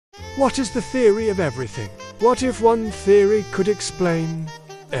What is the theory of everything? What if one theory could explain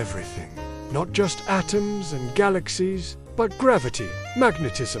everything? Not just atoms and galaxies, but gravity,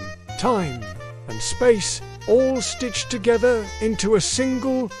 magnetism, time, and space, all stitched together into a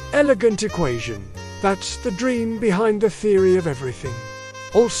single, elegant equation. That's the dream behind the theory of everything,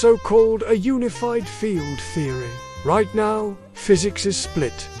 also called a unified field theory. Right now, physics is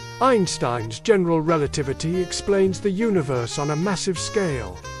split. Einstein's general relativity explains the universe on a massive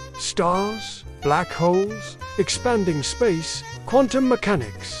scale. Stars, black holes, expanding space, quantum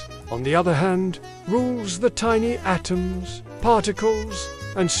mechanics, on the other hand, rules the tiny atoms, particles,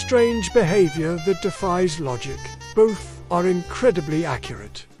 and strange behavior that defies logic. Both are incredibly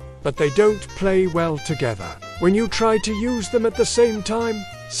accurate, but they don't play well together. When you try to use them at the same time,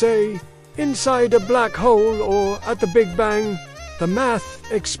 say, inside a black hole or at the Big Bang, the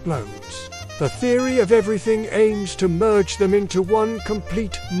math explodes. The theory of everything aims to merge them into one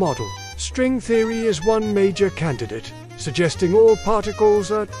complete model. String theory is one major candidate, suggesting all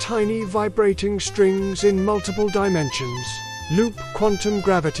particles are tiny vibrating strings in multiple dimensions. Loop quantum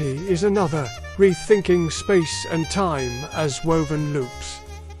gravity is another, rethinking space and time as woven loops.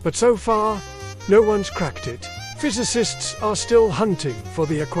 But so far, no one's cracked it. Physicists are still hunting for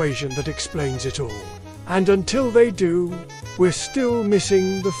the equation that explains it all. And until they do, we're still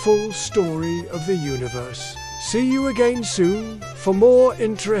missing the full story of the universe. See you again soon for more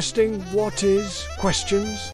interesting what is questions.